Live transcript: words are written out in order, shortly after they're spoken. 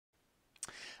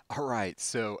All right,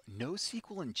 so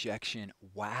NoSQL injection,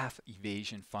 WAF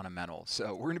evasion fundamentals.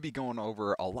 So we're going to be going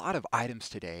over a lot of items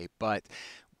today, but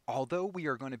although we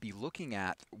are going to be looking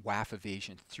at WAF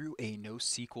evasion through a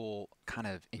NoSQL kind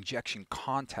of injection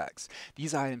context,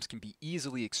 these items can be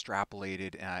easily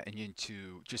extrapolated and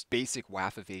into just basic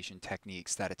WAF evasion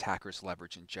techniques that attackers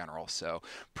leverage in general. So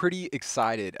pretty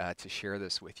excited to share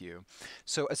this with you.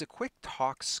 So as a quick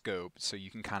talk scope, so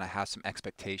you can kind of have some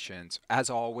expectations, as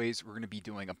always, we're going to be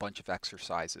doing a bunch of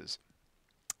exercises.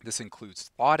 This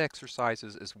includes thought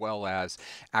exercises as well as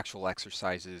actual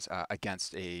exercises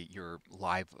against your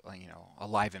live, a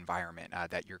live environment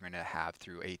that you're going to have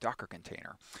through a Docker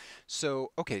container.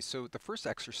 So, okay, so the first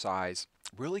exercise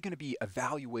really going to be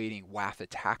evaluating WAF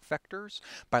attack vectors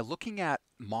by looking at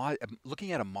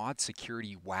a mod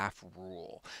security WAF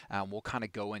rule. We'll kind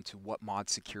of go into what mod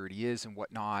security is and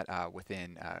whatnot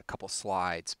within a couple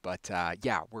slides, but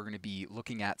yeah, we're going to be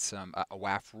looking at some a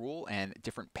WAF rule and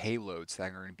different payloads that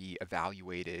are going to be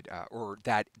evaluated or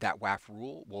that WAF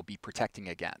rule will be protecting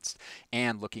against,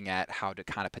 and looking at how to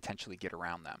kind of potentially get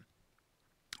around them.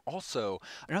 Also,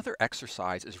 another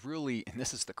exercise is really, and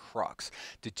this is the crux,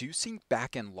 deducing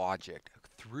backend logic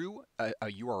through a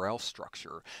URL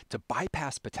structure to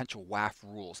bypass potential WAF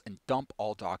rules and dump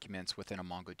all documents within a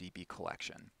MongoDB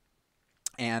collection.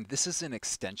 And this is an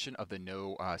extension of the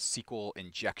NoSQL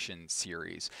injection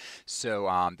series, so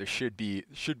there should be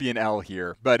an L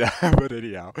here, but but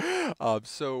anyhow,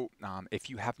 if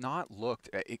you have not looked,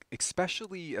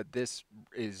 especially this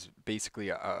is basically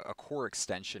a core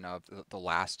extension of the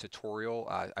last tutorial.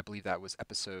 I believe that was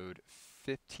episode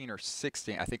 15 or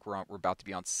 16. I think we're about to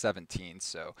be on 17,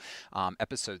 so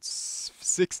episode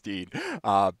 16.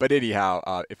 But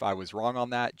anyhow, if I was wrong on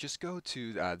that, just go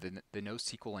to the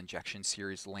NoSQL injection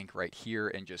series link right here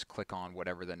and just click on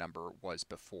whatever the number was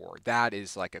before. That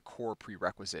is like a core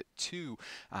prerequisite to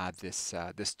this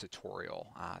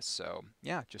tutorial. So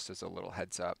yeah, just as a little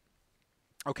heads up.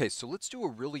 Okay, so let's do a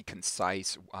really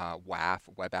concise WAF,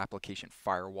 web application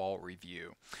firewall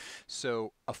review.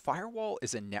 So a firewall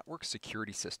is a network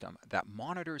security system that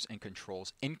monitors and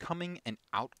controls incoming and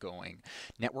outgoing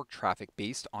network traffic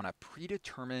based on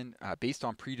predetermined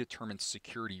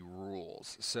security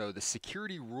rules. So the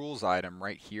security rules item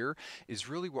right here is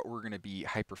really what we're going to be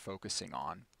hyper focusing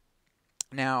on.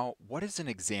 Now, what is an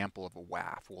example of a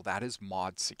WAF? Well, that is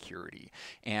mod security.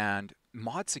 And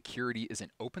mod security is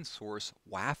an open source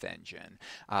WAF engine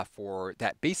for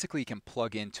that basically can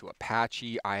plug into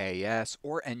Apache, IAS,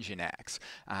 or Nginx.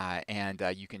 And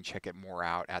you can check it more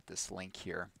out at this link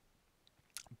here.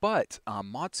 But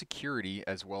mod security,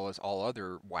 as well as all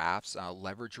other WAFs,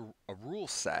 leverage a rule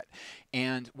set.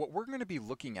 And what we're going to be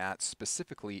looking at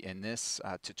specifically in this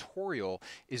tutorial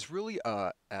is really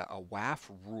a WAF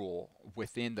rule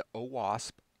within the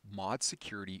OWASP mod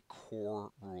security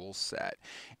core rule set.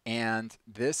 And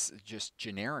this just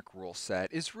generic rule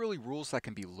set is really rules that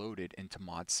can be loaded into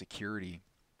mod security.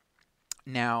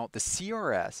 Now, the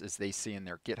CRS, as they say in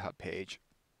their GitHub page,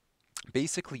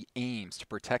 basically aims to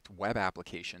protect web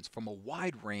applications from a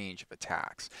wide range of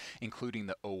attacks, including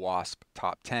the OWASP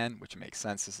top 10, which makes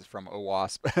sense, this is from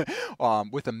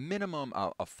OWASP, with a minimum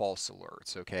of false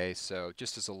alerts, okay? So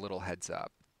just as a little heads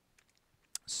up.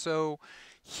 So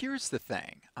here's the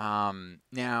thing.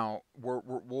 Now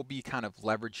we'll be kind of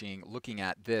looking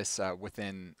at this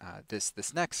within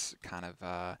this next kind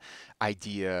of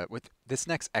idea with this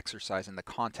next exercise in the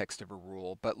context of a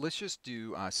rule. But let's just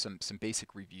do some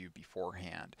basic review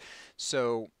beforehand.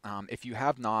 So if you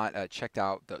have not checked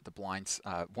out the blinds,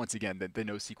 once again the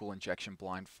NoSQL injection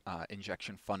blind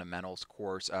injection fundamentals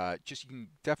course, just you can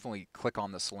definitely click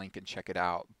on this link and check it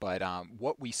out. But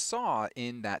what we saw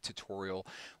in that tutorial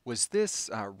was this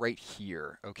right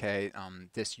here, okay,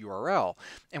 this URL.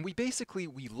 And we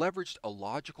leveraged a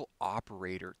logical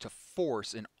operator to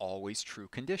force an always true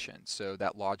condition. So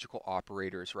that logical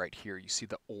operator is right here. You see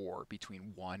the or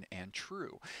between 1 and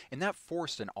true. And that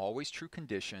forced an always true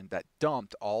condition that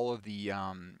dumped all of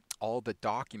the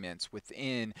documents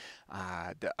within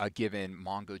a given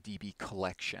MongoDB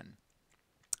collection.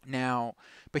 Now,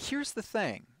 but here's the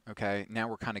thing, okay? Now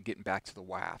we're kind of getting back to the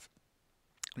WAF.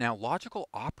 Now, logical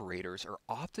operators are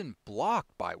often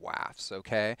blocked by WAFs,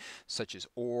 okay, such as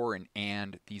OR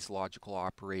and these logical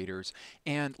operators.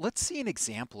 And let's see an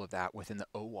example of that within the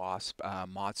OWASP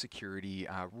mod security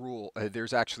rule.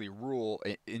 There's actually a rule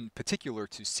in particular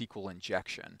to SQL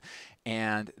injection.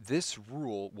 And this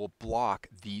rule will block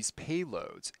these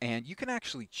payloads. And you can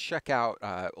actually check out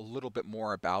a little bit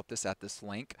more about this at this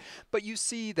link. But you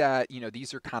see that,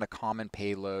 these are kind of common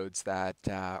payloads that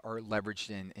are leveraged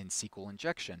in SQL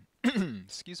injection.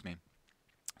 Excuse me.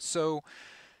 So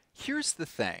Here's the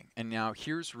thing, and now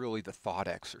here's really the thought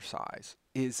exercise,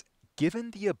 is given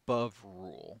the above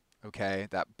rule, okay,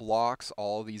 that blocks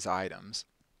all these items,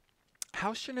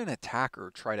 how should an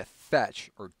attacker try to fetch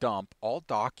or dump all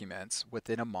documents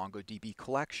within a MongoDB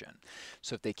collection?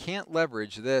 So if they can't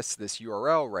leverage this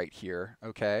URL right here,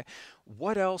 okay,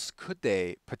 what else could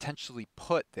they potentially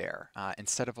put there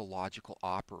instead of a logical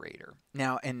operator?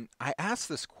 Now, and I asked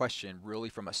this question really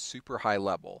from a super high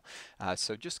level,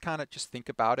 so just kind of just think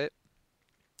about it,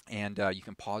 and you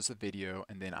can pause the video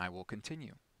and then I will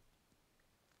continue.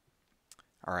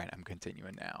 All right, I'm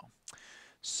continuing now.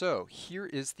 So here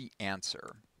is the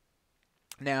answer.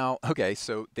 Now, okay,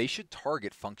 so they should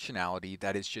target functionality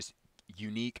that is just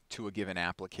unique to a given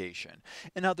application.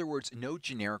 In other words, no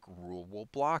generic rule will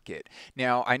block it.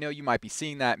 Now, I know you might be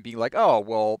seeing that and being like, oh,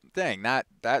 well, dang, that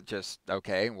just,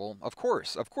 okay, well, of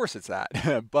course it's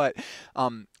that. But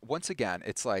once again,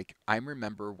 it's like, I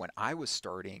remember when I was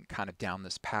starting kind of down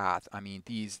this path, I mean,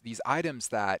 these items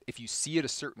that if you see it a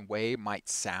certain way might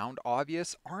sound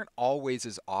obvious aren't always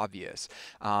as obvious,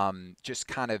 just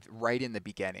kind of right in the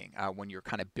beginning when you're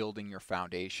kind of building your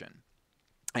foundation.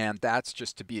 And that's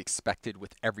just to be expected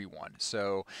with everyone.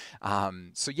 So,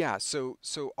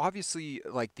 so obviously,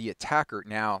 like the attacker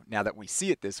now that we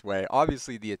see it this way,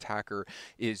 obviously the attacker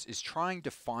is trying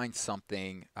to find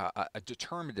something. A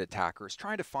determined attacker is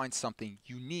trying to find something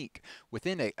unique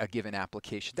within a given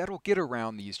application that'll get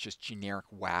around these just generic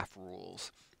WAF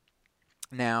rules.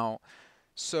 Now,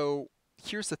 so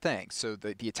here's the thing. So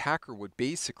the attacker would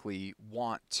basically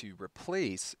want to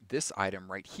replace this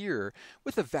item right here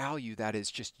with a value that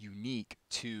is just unique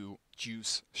to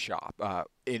Juice Shop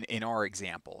in our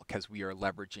example, because we are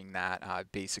leveraging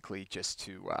that basically just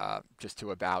to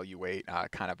evaluate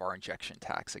kind of our injection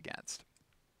tags against.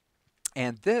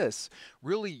 And this,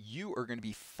 really, you are going to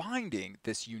be finding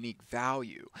this unique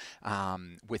value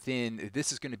within,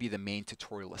 this is going to be the main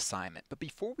tutorial assignment. But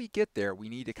before we get there, we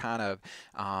need to kind of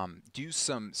do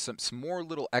some more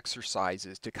little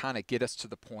exercises to kind of get us to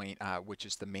the point, which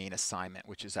is the main assignment,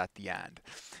 which is at the end.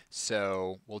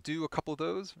 So we'll do a couple of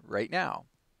those right now.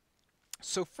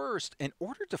 So first, in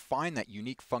order to find that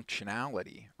unique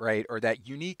functionality, right, or that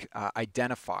unique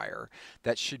identifier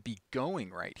that should be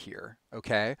going right here,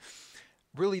 okay,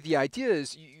 really the idea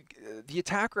is the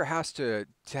attacker has to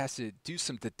do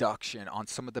some deduction on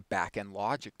some of the back-end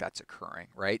logic that's occurring,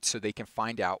 right, so they can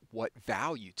find out what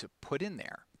value to put in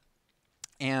there.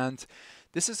 And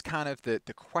this is kind of the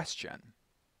question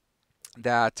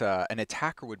that an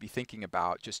attacker would be thinking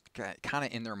about, just kind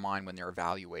of in their mind when they're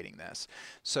evaluating this.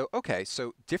 So, okay,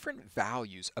 so different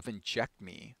values of inject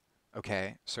me,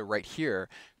 okay, so right here,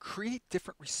 create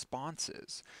different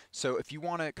responses. So if you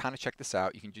want to kind of check this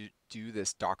out, you can do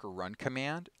this docker run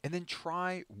command and then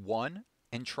try one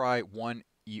and try one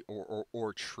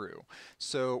or true.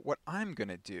 So what I'm going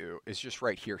to do is just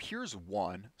right here, here's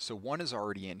one, so one is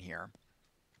already in here.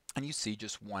 And you see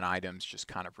just one item's just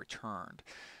kind of returned.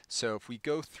 So if we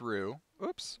go through,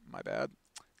 oops, my bad.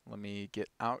 Let me get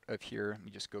out of here. Let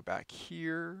me just go back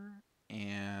here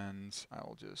and I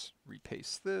will just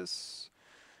repaste this.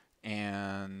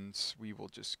 And we will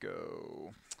just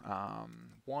go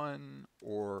one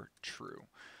or true.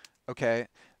 Okay.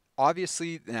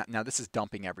 Obviously, now this is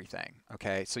dumping everything.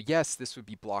 Okay. So yes, this would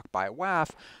be blocked by a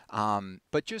WAF,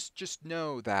 but just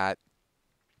know that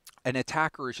an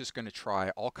attacker is just going to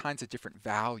try all kinds of different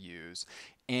values,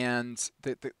 and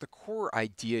the core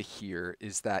idea here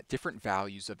is that different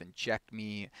values of inject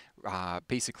me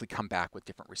basically come back with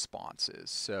different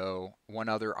responses. So one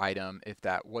other item, if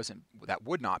that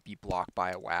would not be blocked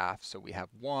by a WAF, so we have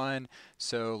one,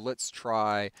 so let's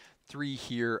try 3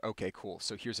 here. Okay, cool.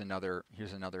 So here's another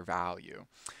value.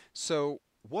 So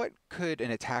what could an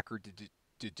attacker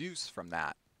deduce from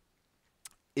that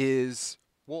is,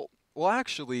 well,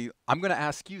 actually, I'm going to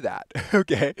ask you that.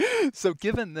 Okay, so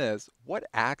given this, what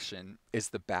action is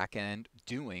the backend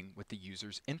doing with the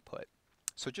user's input?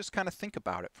 So just kind of think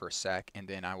about it for a sec, and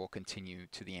then I will continue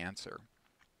to the answer.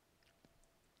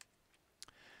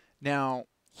 Now,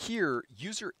 here,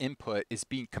 user input is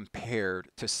being compared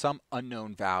to some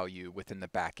unknown value within the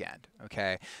backend.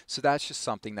 Okay, so that's just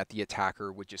something that the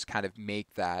attacker would just kind of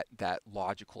make that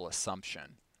logical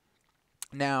assumption.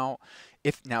 Now,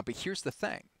 but here's the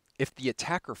thing. If the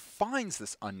attacker finds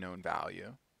this unknown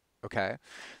value, okay,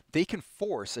 they can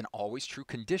force an always true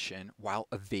condition while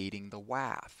evading the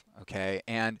WAF, okay?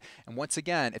 And once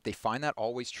again, if they find that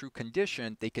always true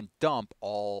condition, they can dump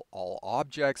all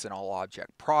objects and all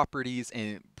object properties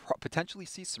and potentially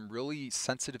see some really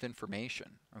sensitive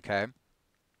information, okay?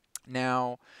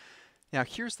 Now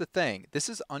here's the thing. This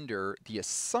is under the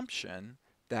assumption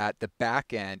that the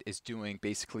back end is doing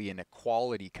basically an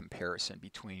equality comparison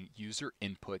between user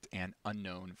input and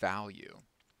unknown value.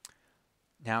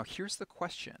 Now, here's the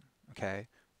question, okay?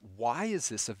 Why is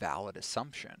this a valid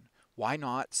assumption? Why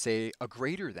not say a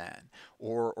greater than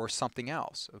or something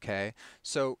else, okay?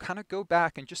 So kind of go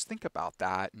back and just think about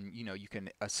that, and you can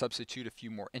substitute a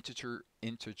few more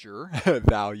integer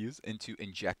values into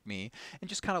inject me, and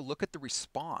just kind of look at the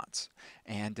response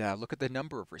and look at the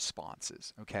number of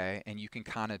responses, okay? And you can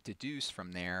kind of deduce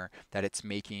from there that it's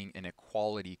making an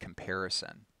equality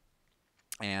comparison.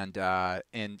 And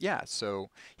yeah,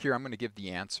 so here I'm going to give the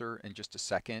answer in just a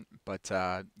second, but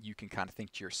you can kind of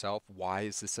think to yourself, why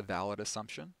is this a valid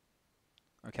assumption?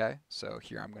 Okay, so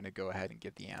here I'm going to go ahead and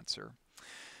give the answer.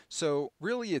 So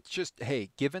really it's just,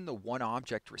 hey, given the one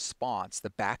object response,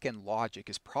 the backend logic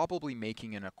is probably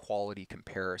making an equality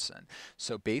comparison.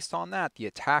 So based on that, the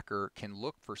attacker can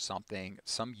look for something,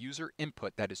 some user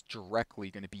input that is directly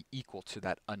going to be equal to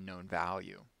that unknown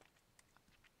value.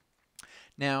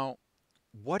 Now,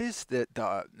 what is the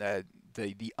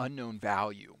unknown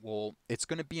value? Well, it's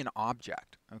going to be an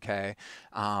object, okay?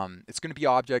 It's going to be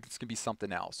object, it's going to be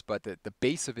something else, but the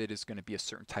base of it is going to be a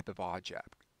certain type of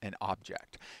object, an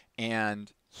object. And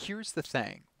here's the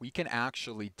thing, we can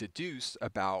actually deduce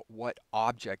about what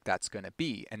object that's going to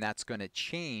be, and that's going to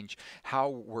change how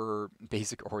we're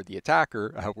or the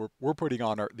attacker, we're putting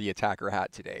on the attacker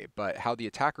hat today, but how the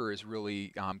attacker is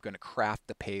really going to craft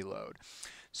the payload.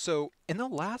 So in the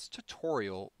last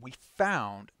tutorial, we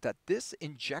found that this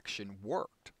injection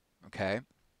worked, okay?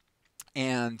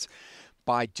 And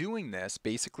by doing this,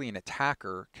 basically an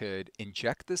attacker could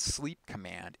inject this sleep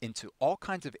command into all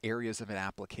kinds of areas of an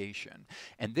application.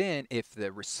 And then if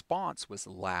the response was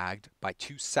lagged by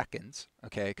 2 seconds,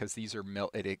 okay, because these are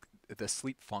the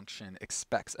sleep function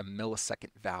expects a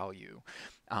millisecond value.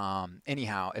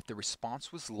 Anyhow, if the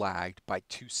response was lagged by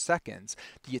 2 seconds,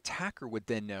 the attacker would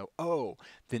then know, oh,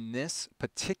 then this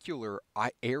particular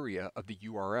area of the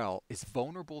URL is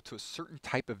vulnerable to a certain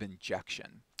type of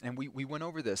injection. And we went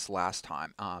over this last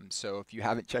time. So if you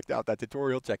haven't checked out that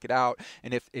tutorial, check it out.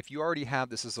 And if you already have,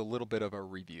 this is a little bit of a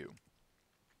review.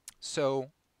 So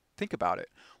think about it.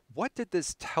 What did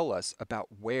this tell us about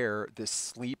where this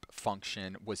sleep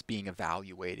function was being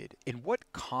evaluated? In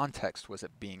what context was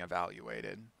it being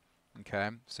evaluated?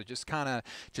 Okay, so just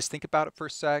think about it for a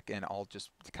sec, and I'll just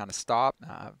kind of stop,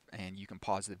 and you can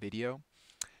pause the video.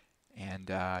 And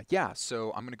yeah,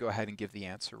 so I'm going to go ahead and give the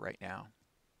answer right now.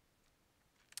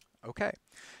 Okay,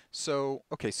 so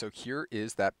here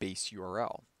is that base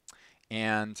URL,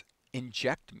 and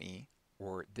inject me,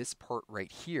 or this part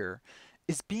right here,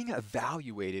 is being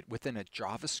evaluated within a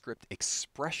JavaScript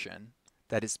expression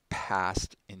that is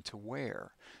passed into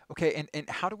where. Okay, and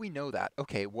how do we know that?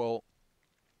 Okay, well,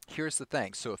 here's the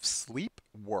thing. So if sleep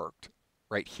worked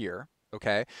right here,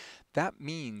 okay, that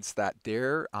means that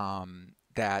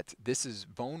that this is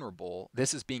vulnerable,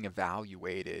 this is being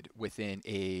evaluated within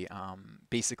a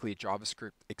basically a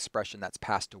JavaScript expression that's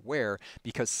passed to where,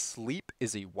 because sleep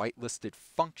is a whitelisted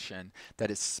function that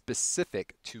is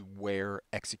specific to where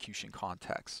execution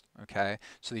context. Okay,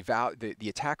 so the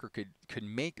attacker could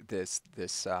make this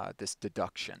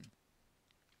deduction.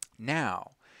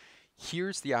 Now,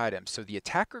 here's the item. So the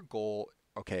attacker goal,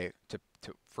 okay, to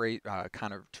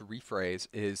rephrase,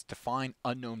 is to find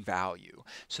unknown value,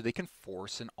 so they can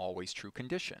force an always true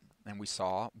condition. And we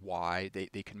saw why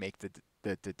they can make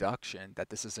the deduction that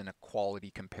this is an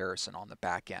equality comparison on the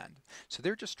back end. So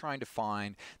they're just trying to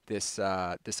find this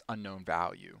this unknown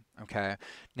value. Okay.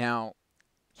 Now,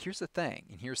 here's the thing,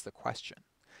 and here's the question.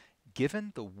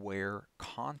 Given the where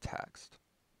context,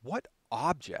 what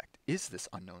object is this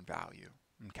unknown value?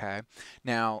 Okay,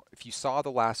 now if you saw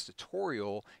the last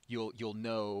tutorial, you'll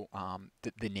know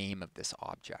the name of this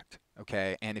object.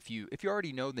 Okay, and if you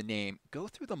already know the name, go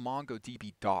through the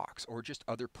MongoDB docs or just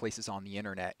other places on the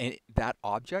internet, and that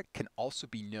object can also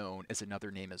be known as another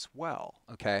name as well.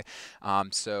 Okay,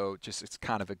 so just it's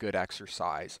kind of a good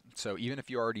exercise. So even if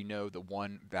you already know the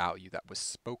one value that was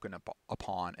spoken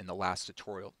upon in the last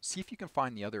tutorial, see if you can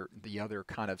find the other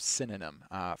kind of synonym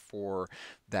for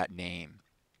that name.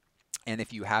 And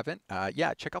if you haven't,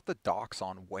 yeah, check out the docs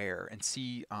on where and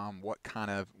see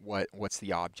what's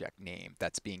the object name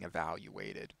that's being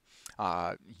evaluated,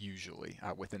 usually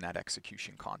within that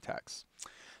execution context.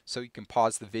 So you can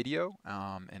pause the video,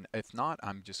 and if not,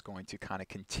 I'm just going to kind of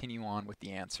continue on with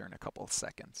the answer in a couple of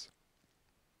seconds.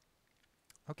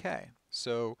 Okay,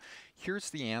 so here's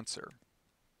the answer.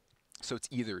 So it's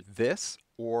either this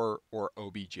or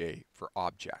obj for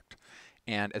object.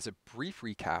 And as a brief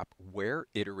recap, where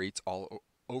iterates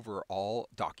over all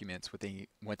documents within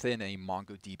a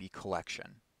MongoDB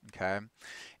collection. okay?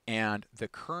 And the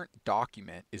current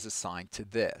document is assigned to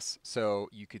this. So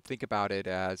you could think about it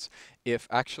as if,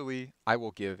 actually, I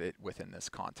will give it within this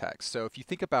context. So if you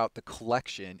think about the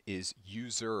collection is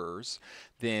users,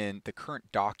 then the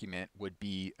current document would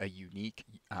be a unique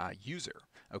user,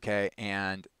 okay?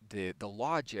 And the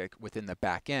logic within the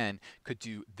back end could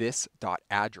do this dot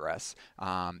address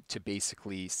to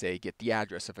basically say get the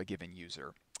address of a given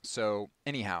user. So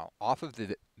anyhow, off of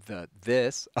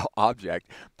this object,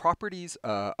 properties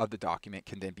of the document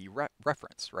can then be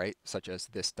referenced, right? Such as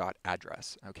this dot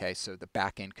address. Okay, so the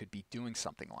backend could be doing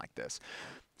something like this.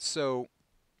 So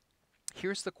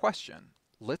here's the question.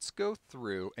 Let's go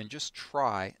through and just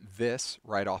try this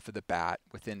right off of the bat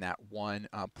within that one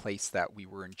place that we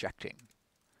were injecting.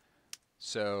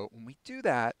 So when we do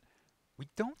that, we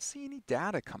don't see any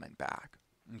data coming back.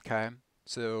 Okay,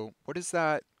 so what is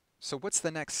that? So what's the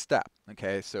next step?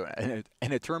 Okay, so an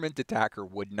determined attacker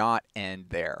would not end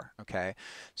there. Okay,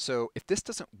 so if this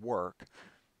doesn't work,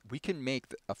 we can make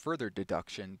a further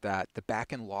deduction that the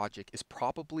backend logic is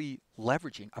probably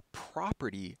leveraging a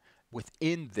property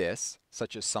within this,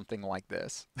 such as something like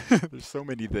this. There's so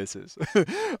many thises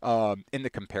in the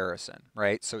comparison,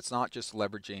 right? So it's not just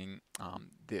leveraging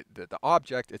the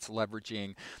object, it's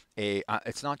leveraging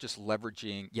it's not just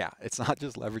leveraging, yeah, it's not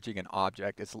just leveraging an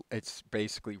object, it's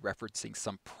basically referencing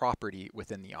some property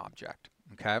within the object,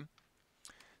 okay?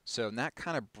 So that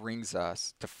kind of brings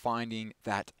us to finding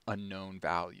that unknown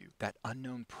value, that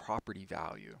unknown property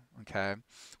value, okay?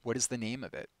 What is the name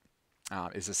of it?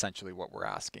 Is essentially what we're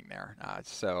asking there.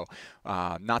 So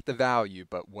not the value,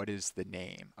 but what is the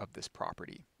name of this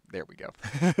property? There we go.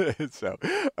 So,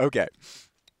 okay.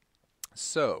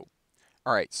 So,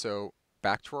 all right, so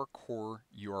back to our core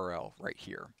URL right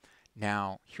here.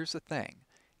 Now, here's the thing.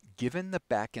 Given the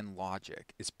backend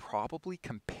logic is probably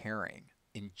comparing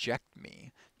inject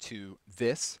me to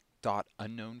this dot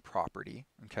unknown property,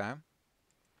 okay?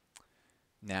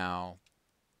 Now,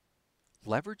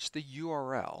 leverage the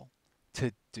URL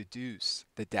to deduce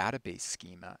the database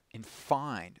schema and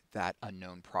find that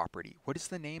unknown property. What is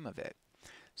the name of it?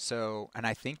 So, and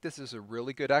I think this is a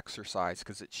really good exercise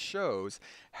because it shows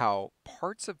how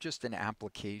parts of just an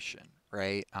application,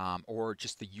 right, or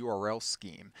just the URL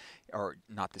scheme, or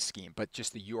not the scheme, but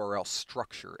just the URL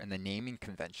structure and the naming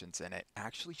conventions in it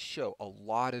actually show a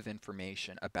lot of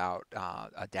information about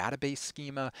a database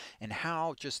schema and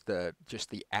how just the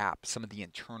app, some of the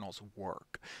internals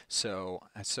work. So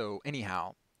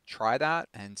anyhow, try that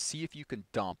and see if you can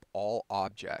dump all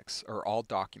objects or all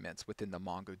documents within the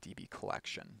MongoDB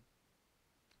collection.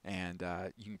 And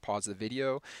you can pause the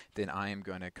video, then I am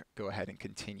going to go ahead and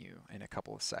continue in a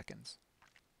couple of seconds.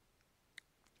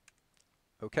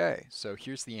 Okay, so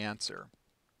here's the answer.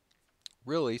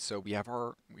 Really, so we have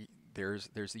there's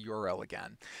the URL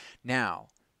again. Now,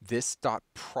 this dot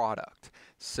product.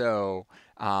 So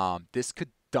this could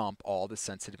dump all the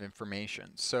sensitive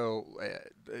information. So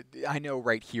I know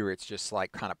right here it's just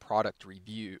like kind of product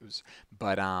reviews,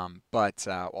 but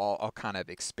I'll kind of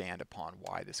expand upon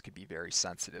why this could be very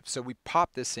sensitive. So we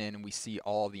pop this in and we see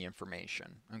all the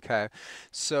information. Okay,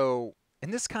 so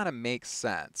and this kind of makes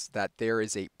sense that there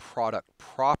is a product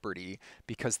property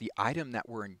because the item that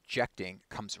we're injecting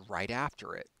comes right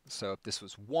after it. So if this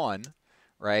was one,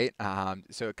 right?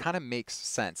 So it kind of makes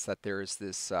sense that there is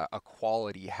this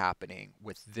equality happening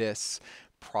with this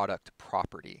product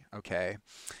property, okay?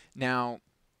 Now,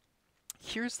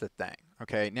 here's the thing,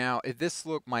 okay? Now, if this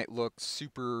might look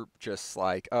super just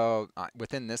like, oh,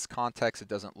 within this context, it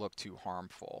doesn't look too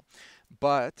harmful.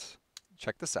 But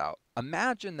check this out.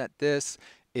 Imagine that this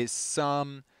is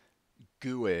some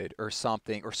GUID or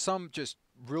something, or some just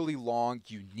really long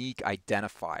unique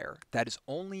identifier that is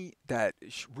only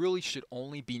really should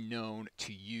only be known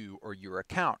to you or your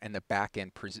account, and the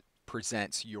backend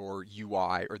presents your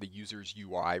UI or the user's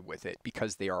UI with it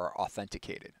because they are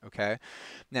authenticated. Okay,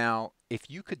 now if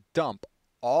you could dump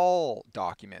all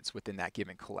documents within that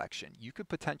given collection, you could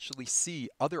potentially see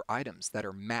other items that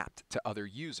are mapped to other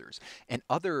users and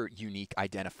other unique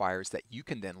identifiers that you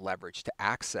can then leverage to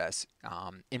access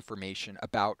information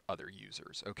about other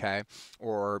users, okay?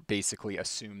 Or basically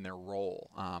assume their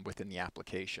role within the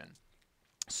application.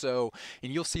 So,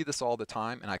 and you'll see this all the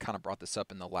time, and I kind of brought this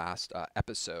up in the last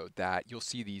episode, that you'll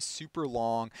see these super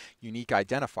long unique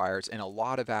identifiers in a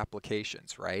lot of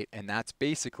applications, right? And that's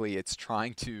basically, it's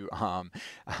trying to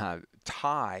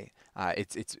tie,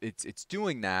 it's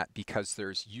doing that because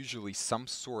there's usually some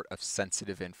sort of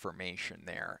sensitive information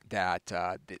there that,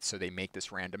 so they make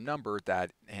this random number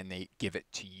and they give it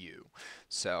to you.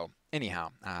 So anyhow,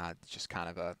 just kind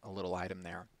of a little item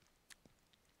there.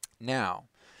 Now,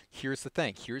 here's the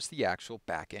thing. Here's the actual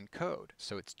backend code.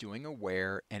 So it's doing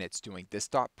aware and it's doing this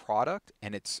dot product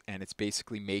and it's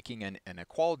basically making an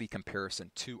equality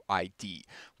comparison to ID,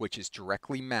 which is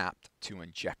directly mapped to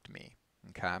inject me.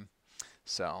 Okay,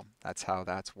 so that's how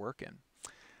that's working.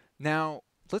 Now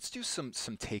let's do some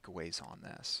takeaways on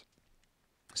this.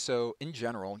 So in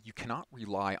general, you cannot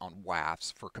rely on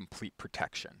WAFs for complete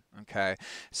protection, okay?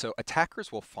 So attackers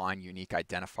will find unique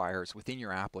identifiers within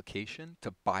your application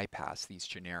to bypass these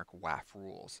generic WAF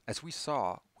rules, as we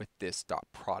saw with this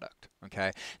 .product,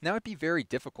 okay? Now it'd be very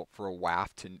difficult for a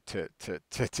WAF to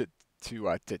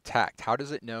detect. How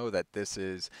does it know that this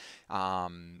is,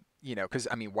 you know, because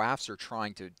I mean, WAFs are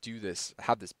trying to do this,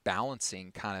 have this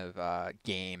balancing kind of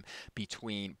game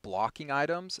between blocking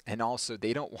items, and also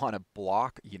they don't want to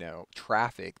block, you know,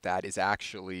 traffic that is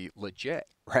actually legit,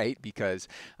 right? Because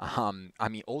I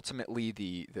mean, ultimately,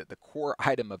 the core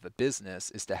item of a business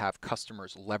is to have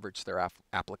customers leverage their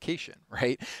application,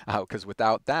 right? Because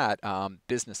without that,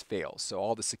 business fails. So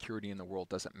all the security in the world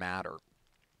doesn't matter.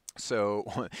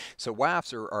 So, so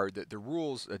WAFs are the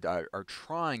rules are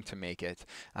trying to make it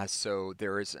so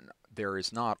there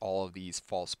is not all of these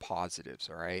false positives,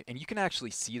 all right? And you can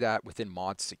actually see that within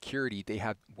mod security, they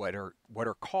have what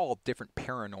are called different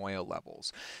paranoia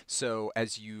levels. So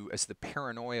as the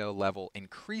paranoia level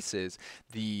increases,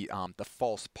 the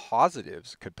false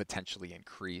positives could potentially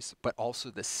increase, but also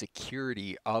the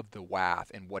security of the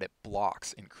WAF and what it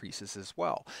blocks increases as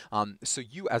well. So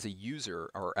you as a user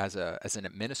or as an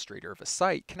administrator of a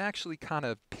site can actually kind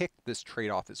of pick this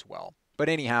trade-off as well. But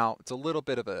anyhow, it's a little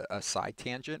bit of a side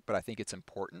tangent, but I think it's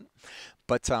important.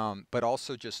 But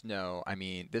also just know, I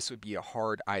mean, this would be a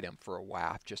hard item for a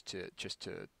WAF just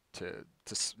to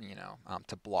you know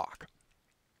to block.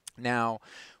 Now,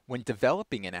 when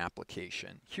developing an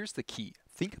application, here's the key.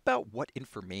 Think about what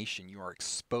information you are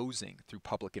exposing through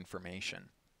public information.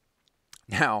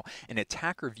 Now, an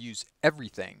attacker views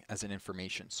everything as an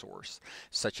information source,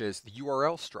 such as the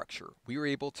URL structure. We were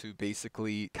able to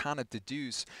basically kind of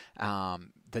deduce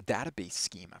the database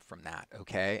schema from that,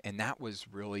 okay? And that was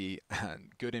really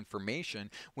good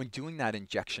information when doing that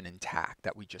injection and attack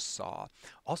that we just saw.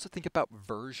 Also think about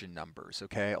version numbers,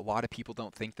 okay? A lot of people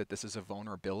don't think that this is a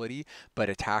vulnerability, but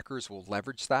attackers will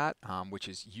leverage that, which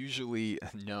is usually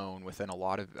known within a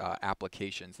lot of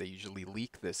applications. They usually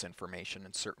leak this information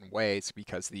in certain ways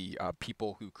because the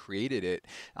people who created it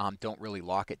don't really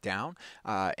lock it down.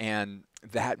 And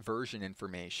that version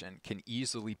information can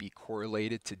easily be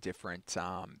correlated to different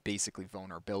basically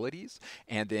vulnerabilities,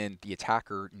 and then the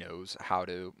attacker knows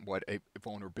what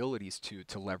vulnerabilities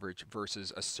to leverage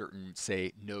versus a certain,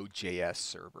 say, Node.js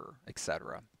server,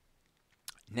 etc.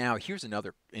 Now, here's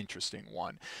another interesting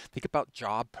one. Think about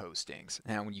job postings.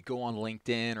 Now, when you go on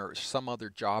LinkedIn or some other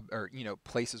job or, you know,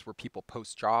 places where people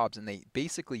post jobs and they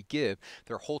basically give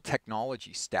their whole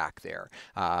technology stack there.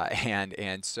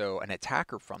 And so an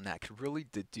attacker from that could really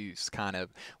deduce kind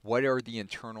of what are the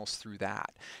internals through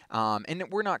that. And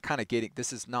we're not kind of getting,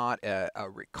 this is not a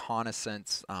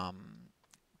reconnaissance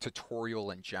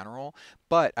tutorial in general,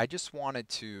 but I just wanted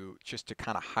to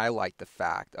kind of highlight the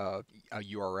fact of a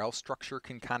URL structure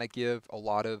can kind of give a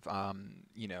lot of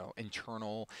you know,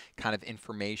 internal kind of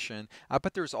information,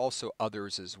 but there's also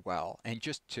others as well. And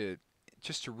just to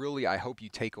really, I hope you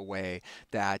take away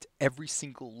that every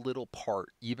single little part,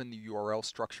 even the URL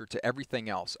structure to everything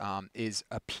else, is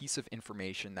a piece of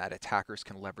information that attackers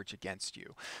can leverage against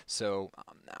you. So,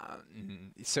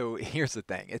 so here's the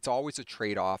thing. It's always a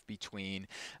trade-off between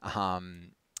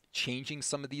changing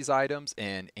some of these items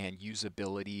and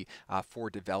usability for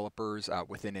developers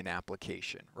within an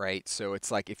application, right? So it's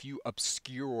like if you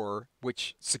obscure,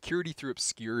 which security through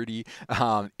obscurity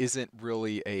isn't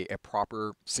really a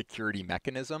proper security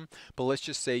mechanism, but let's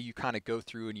just say you kind of go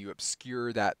through and you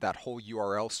obscure that whole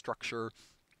URL structure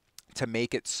to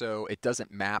make it so it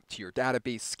doesn't map to your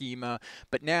database schema.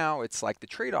 But now it's like the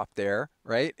trade-off there,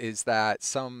 right, is that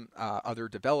some other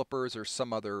developers or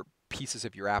some other pieces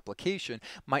of your application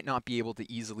might not be able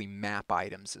to easily map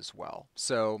items as well.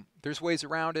 So there's ways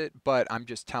around it, but I'm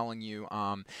just telling you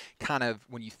kind of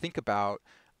when you think about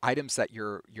items that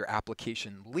your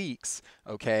application leaks,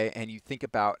 okay, and you think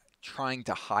about trying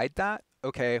to hide that,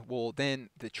 okay, well then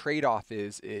the trade-off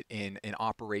is in an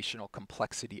operational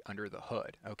complexity under the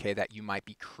hood, okay, that you might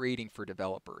be creating for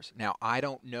developers. Now, I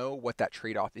don't know what that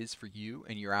trade-off is for you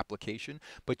in your application,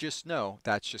 but just know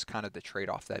that's just kind of the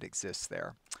trade-off that exists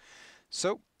there.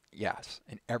 So yes,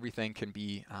 and everything can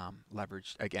be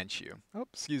leveraged against you. Oh,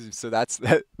 excuse me. So that's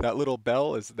that little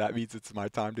bell that means it's my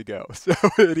time to go. So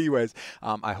anyways,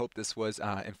 I hope this was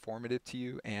informative to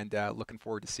you, and looking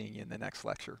forward to seeing you in the next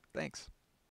lecture. Thanks.